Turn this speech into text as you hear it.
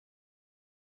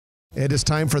It is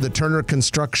time for the Turner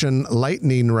Construction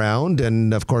Lightning Round.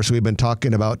 And of course, we've been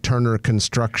talking about Turner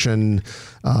Construction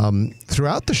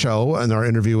throughout the show in our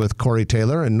interview with Corey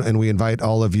Taylor. And we invite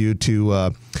all of you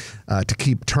to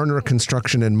keep Turner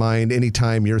Construction in mind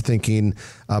anytime you're thinking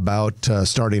about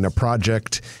starting a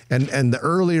project. And the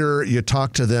earlier you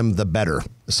talk to them, the better,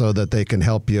 so that they can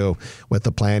help you with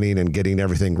the planning and getting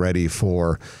everything ready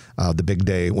for the big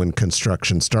day when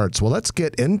construction starts. Well, let's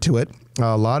get into it.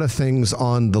 A lot of things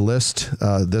on the list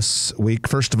this week.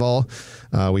 First of all,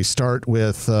 we start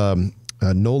with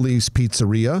Noli's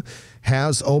Pizzeria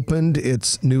has opened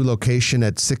its new location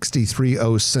at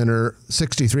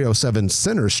 6307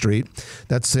 Center Street.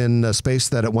 That's in a space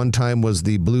that at one time was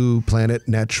the Blue Planet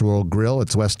Natural Grill.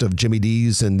 It's west of Jimmy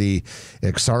D's in the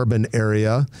Exarban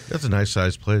area. That's a nice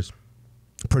sized place.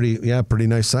 Pretty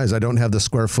nice size. I don't have the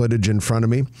square footage in front of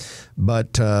me,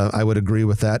 but I would agree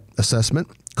with that assessment.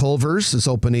 Culver's is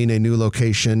opening a new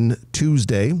location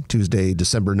Tuesday,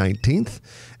 December 19th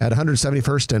at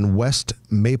 171st and West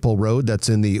Maple Road. That's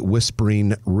in the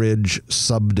Whispering Ridge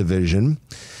subdivision.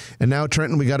 And now,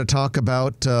 Trenton, we got to talk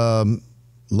about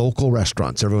local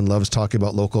restaurants. Everyone loves talking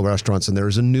about local restaurants, and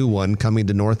there's a new one coming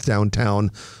to North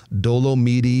Downtown,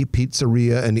 Dolomiti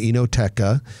Pizzeria and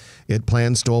Enoteca. It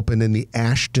plans to open in the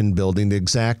Ashton building. The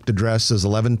exact address is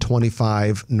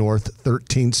 1125 North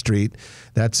 13th Street.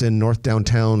 That's in North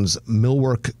Downtown's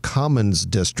Millwork Commons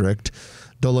district.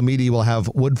 Dolomiti will have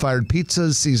wood-fired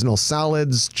pizzas, seasonal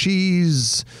salads,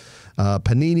 cheese,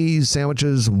 paninis,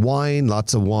 sandwiches, wine,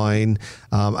 lots of wine.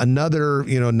 Another,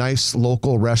 nice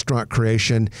local restaurant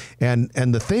creation. And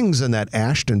the things in that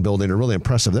Ashton building are really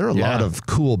impressive. There are a lot of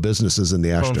cool businesses in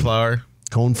the Ashton.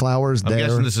 Coneflowers there. I'm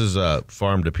guessing this is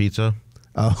farm to pizza.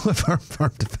 Oh,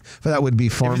 farm to, that would be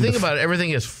farm. If you think about it, everything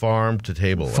is farm to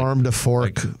table. Farm to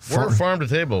fork. We're farm to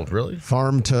table, really?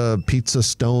 Farm to pizza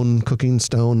stone, cooking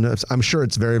stone. I'm sure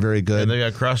it's very, very good. And they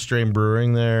got Cross Strain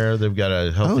Brewing there. They've got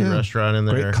a healthy restaurant in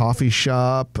there. Great coffee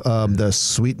shop. The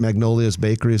Sweet Magnolias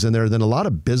Bakery is in there. Then a lot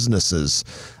of businesses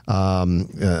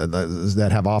that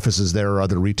have offices there or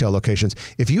other retail locations.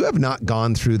 If you have not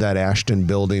gone through that Ashton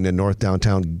building in North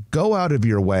Downtown, go out of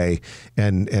your way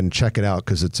and check it out,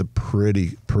 because it's a pretty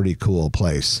cool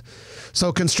place.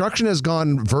 So construction has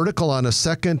gone vertical on a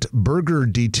second Burger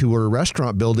Detour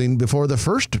restaurant building before the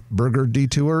first Burger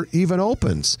Detour even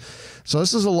opens. So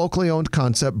this is a locally owned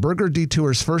concept. Burger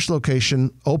Detour's first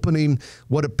location opening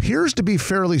what appears to be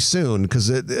fairly soon, because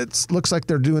it looks like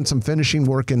they're doing some finishing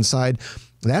work inside.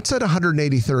 That's at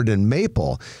 183rd and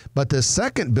Maple. But the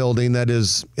second building that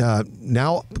is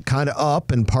now kind of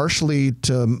up and partially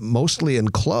to mostly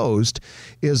enclosed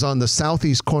is on the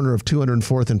southeast corner of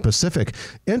 204th and Pacific.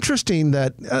 Interesting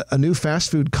that a new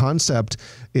fast food concept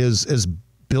is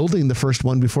building the first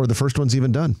one before the first one's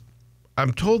even done.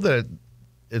 I'm told that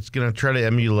it's going to try to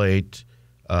emulate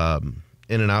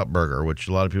In-N-Out Burger, which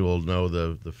a lot of people know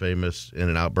the famous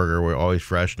In-N-Out Burger. We're always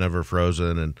fresh, never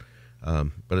frozen, and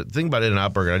but the thing about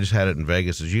In-N-Out Burger, I just had it in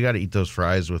Vegas, is you got to eat those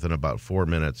fries within about 4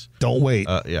 minutes. Don't wait.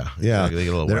 Yeah. They get a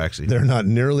little waxy. They're not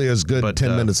nearly as good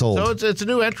 10 minutes old. So it's a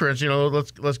new entrance.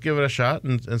 Let's give it a shot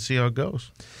and see how it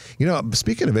goes.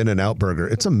 Speaking of In-N-Out Burger,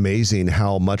 it's amazing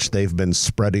how much they've been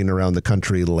spreading around the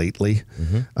country lately.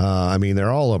 Mm-hmm.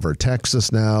 They're all over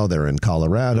Texas now. They're in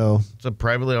Colorado. It's a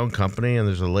privately owned company, and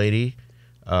there's a lady,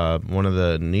 one of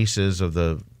the nieces of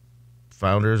the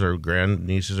founders or grand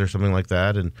nieces or something like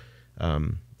that, and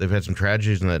they've had some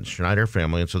tragedies in that Schneider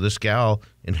family, and so this gal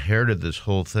inherited this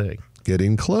whole thing.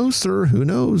 Getting closer, who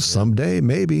knows, someday,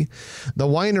 maybe. The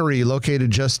winery, located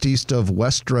just east of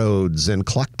Westroads in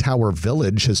Clock Tower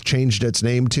Village, has changed its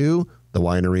name to The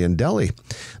Winery in Delhi.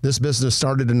 This business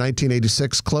started in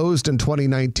 1986, closed in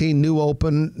 2019. New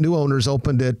owners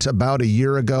opened it about a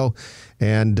year ago,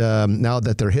 and now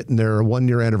that they're hitting their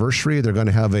 1-year anniversary, they're going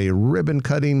to have a ribbon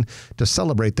cutting to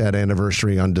celebrate that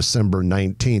anniversary on December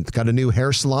 19th. Got a new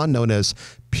hair salon known as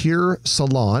Pure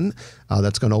Salon.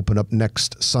 That's going to open up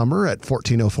next summer at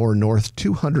 1404 North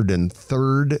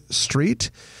 203rd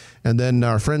Street. And then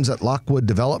our friends at Lockwood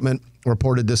Development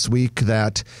reported this week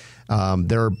that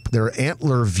their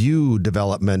Antler View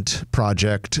development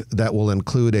project that will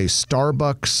include a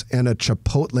Starbucks and a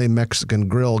Chipotle Mexican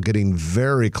grill getting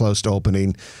very close to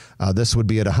opening. This would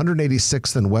be at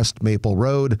 186th and West Maple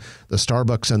Road. The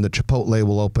Starbucks and the Chipotle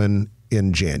will open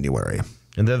in January.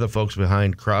 And they're the folks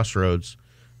behind Crossroads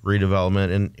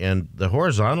redevelopment, and the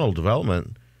horizontal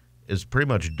development is pretty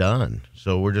much done.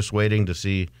 So we're just waiting to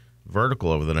see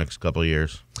vertical over the next couple of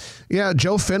years. Yeah,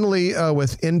 Joe Finley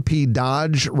with NP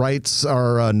Dodge writes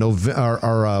our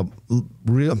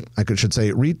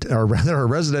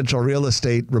residential real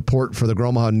estate report for the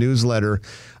Gromaha newsletter.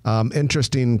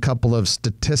 Interesting couple of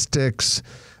statistics.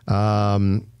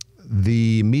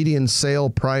 The median sale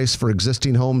price for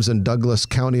existing homes in Douglas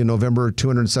County in November,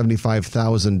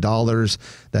 $275,000.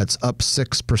 That's up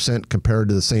 6% compared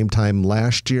to the same time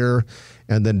last year.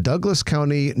 And then Douglas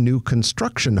County new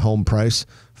construction home price,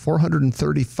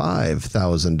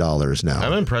 $435,000 now.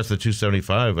 I'm impressed at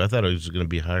 $275,000. I thought it was going to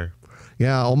be higher.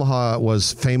 Yeah, Omaha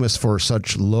was famous for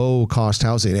such low-cost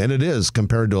housing, and it is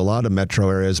compared to a lot of metro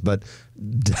areas, but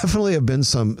definitely have been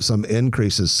some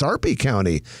increases. Sarpy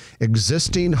County,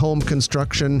 existing home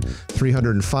construction,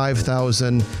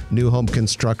 $305,000, new home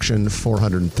construction,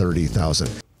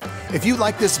 $430,000. If you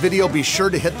like this video, be sure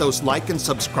to hit those like and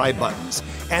subscribe buttons.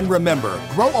 And remember,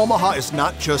 Grow Omaha is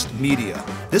not just media.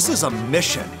 This is a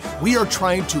mission. We are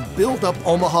trying to build up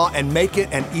Omaha and make it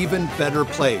an even better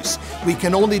place. We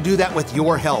can only do that with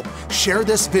your help. Share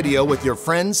this video with your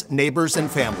friends, neighbors,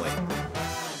 and family.